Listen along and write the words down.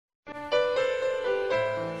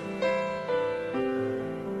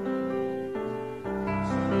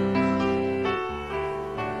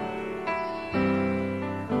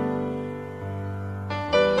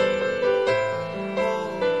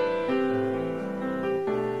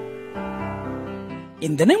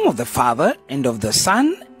In the name of the Father, and of the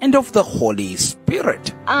Son, and of the Holy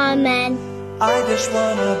Spirit. Amen. I just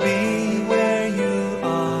wanna be where you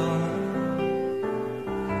are,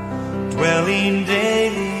 dwelling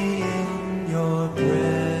daily in your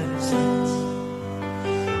presence.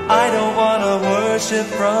 I don't wanna worship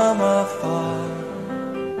from afar.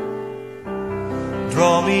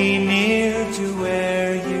 Draw me near to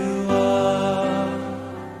where you are.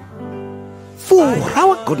 For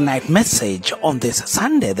our Goodnight message on this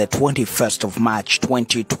Sunday, the 21st of March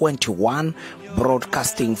 2021,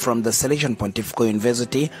 broadcasting from the Salesian Pontifical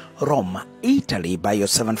University, Rome, Italy, by your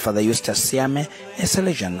servant Fr Eustace, siame, a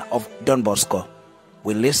Salesian of Don Bosco.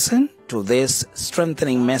 We listen to this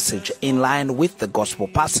strengthening message in line with the gospel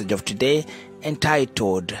passage of today,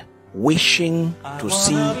 entitled, Wishing to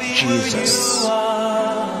See Jesus.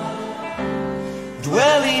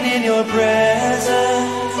 Dwelling in your presence,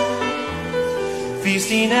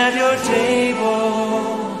 feasting at your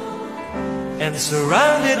table, and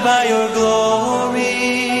surrounded by your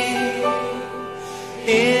glory.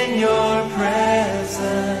 In your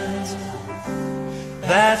presence,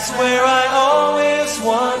 that's where I always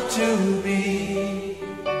want to be.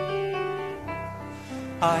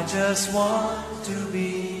 I just want to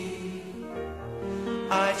be.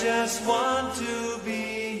 I just want to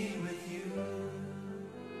be with you.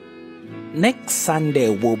 Next Sunday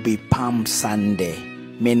will be Palm Sunday,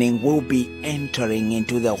 meaning we'll be entering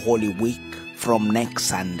into the Holy Week from next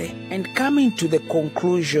Sunday and coming to the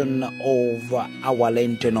conclusion of our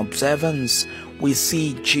Lenten observance. We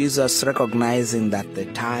see Jesus recognizing that the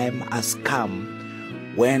time has come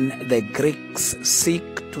when the Greeks seek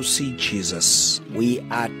to see Jesus. We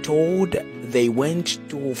are told they went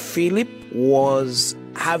to Philip, was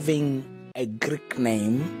having a Greek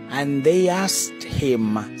name, and they asked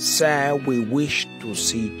him, Sir, we wish to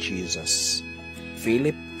see Jesus.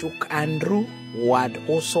 Philip took Andrew, who had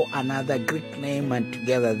also another Greek name, and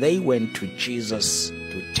together they went to Jesus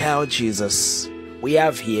to tell Jesus, we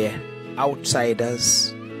have here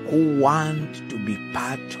outsiders who want to be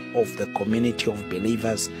part of the community of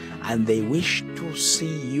believers, and they wish to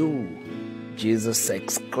see you. Jesus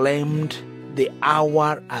exclaimed, the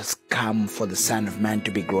hour has come for the Son of Man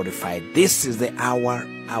to be glorified. This is the hour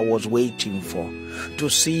I was waiting for, to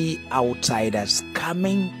see outsiders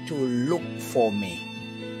coming to look for me.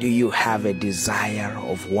 Do you have a desire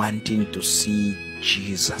of wanting to see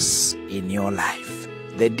Jesus in your life?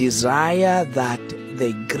 The desire that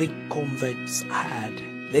the Greek converts had,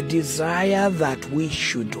 the desire that we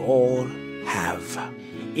should all have.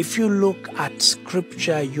 If you look at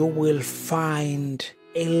Scripture, you will find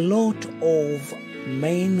a lot of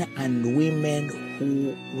men and women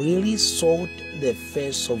who really sought the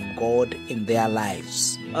face of God in their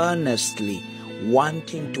lives, earnestly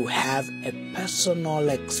wanting to have a personal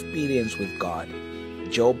experience with God.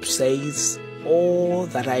 Job says, oh,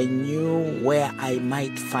 that I knew where I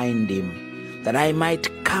might find him, that I might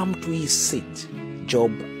come to his seat.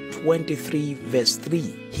 Job 23 verse 3.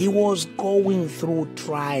 He was going through a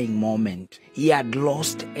trying moment. He had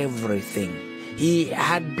lost everything. He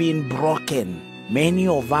had been broken. Many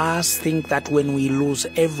of us think that when we lose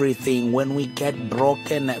everything, when we get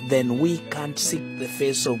broken, then we can't seek the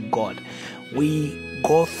face of God. We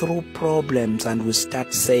go through problems and we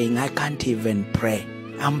start saying, I can't even pray.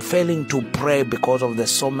 I'm failing to pray because of the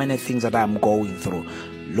so many things that I'm going through.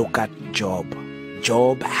 Look at Job.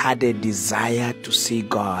 Job had a desire to see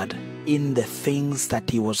God in the things that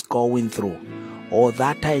he was going through. Or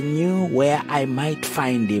that I knew where I might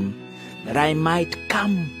find him, that I might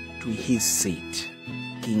come to his seat.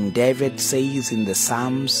 King David says in the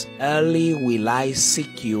Psalms, early will I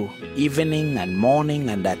seek you, evening and morning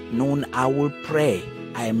and at noon I will pray.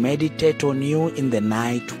 I meditate on you in the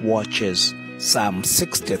night watches. Psalm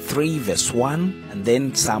 63 verse 1, and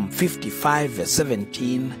then Psalm 55 verse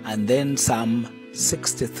 17, and then Psalm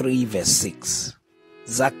 63 verse 6.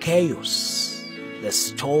 Zacchaeus, the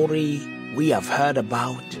story we have heard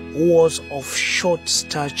about, who was of short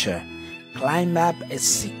stature, climbed up a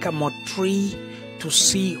sycamore tree to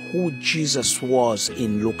see who Jesus was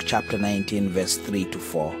in Luke chapter 19 verse 3 to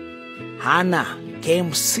 4. Hannah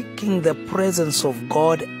came seeking the presence of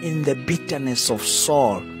God in the bitterness of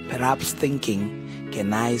soul, perhaps thinking,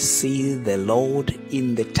 can I see the Lord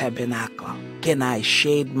in the tabernacle? Can I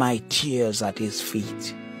shed my tears at his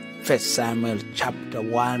feet? 1 Samuel chapter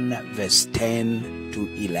 1 verse 10 to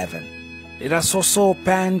 11. Let us also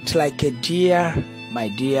pant like a deer, my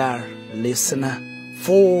dear listener,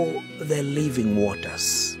 for the living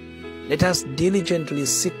waters. Let us diligently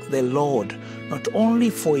seek the Lord, not only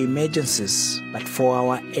for emergencies, but for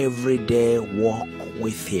our everyday walk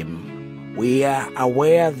with him. We are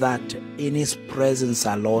aware that in His presence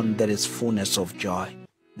alone there is fullness of joy.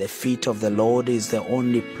 The feet of the Lord is the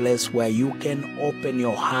only place where you can open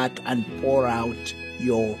your heart and pour out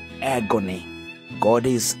your agony. God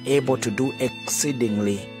is able to do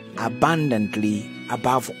exceedingly, abundantly,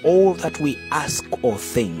 above all that we ask or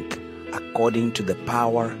think, according to the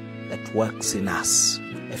power that works in us.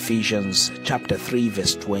 Ephesians chapter 3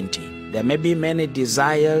 verse 20. There may be many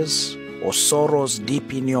desires or sorrows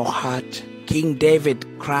deep in your heart. King David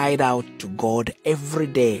cried out to God every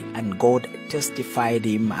day, and God testified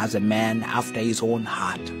him as a man after his own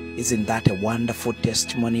heart. Isn't that a wonderful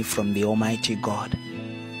testimony from the Almighty God?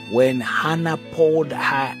 When Hannah poured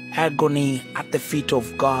her agony at the feet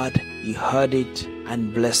of God, He heard it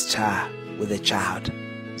and blessed her with a child.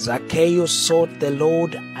 Zacchaeus sought the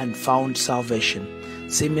Lord and found salvation.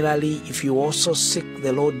 Similarly, if you also seek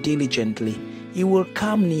the Lord diligently, He will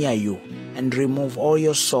come near you and remove all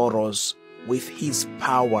your sorrows with His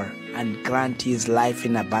power and grant His life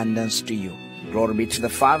in abundance to you. Glory be to the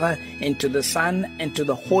Father, and to the Son, and to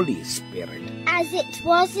the Holy Spirit. As it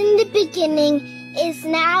was in the beginning, is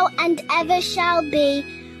now, and ever shall be,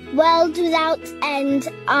 world without end.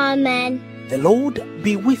 Amen. The Lord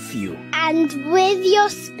be with you. And with your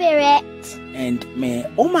spirit. And may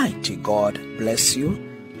Almighty God bless you,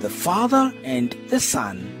 the Father, and the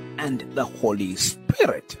Son, and the Holy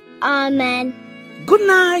Spirit. Amen. Good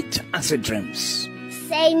night, and sweet dreams.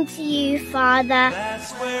 Same to you, Father.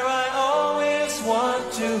 That's where I always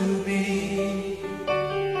want to be.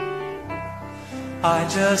 I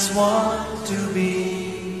just want to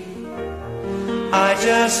be. I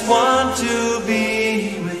just want to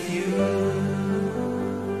be with you.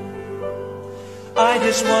 I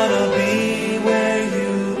just want to be where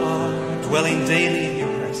you are, dwelling daily in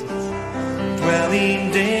your presence,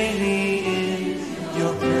 dwelling daily in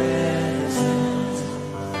your presence.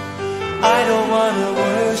 I don't want to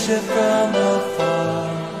worship from afar.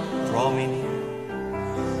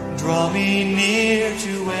 Draw me near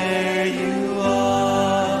to where you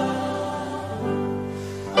are.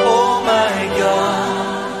 Oh my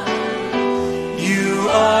God, you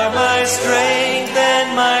are my strength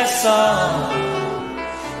and my song.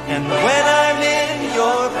 And when I'm in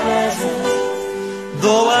your presence,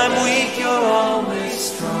 though I'm weak, you're always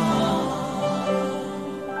strong.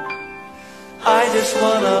 I just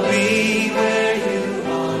want to be where you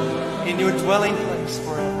are, in your dwelling place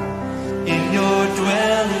forever. In your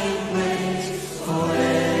dwelling place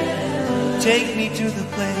forever. Take me to the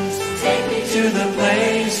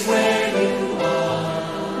place where you are.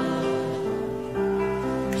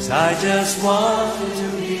 'Cause I just want to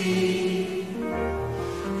be,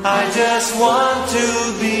 I just want to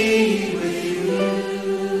be with you.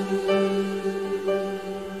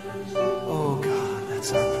 Oh God,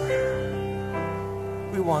 that's our prayer.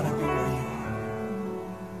 We want to be where you are.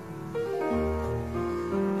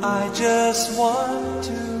 I just want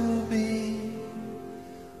to be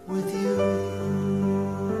with you.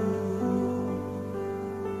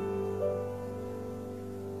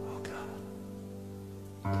 Oh God.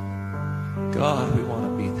 God, we want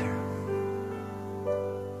to be there.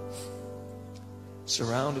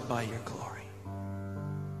 Surrounded by your glory.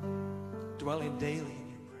 Dwelling daily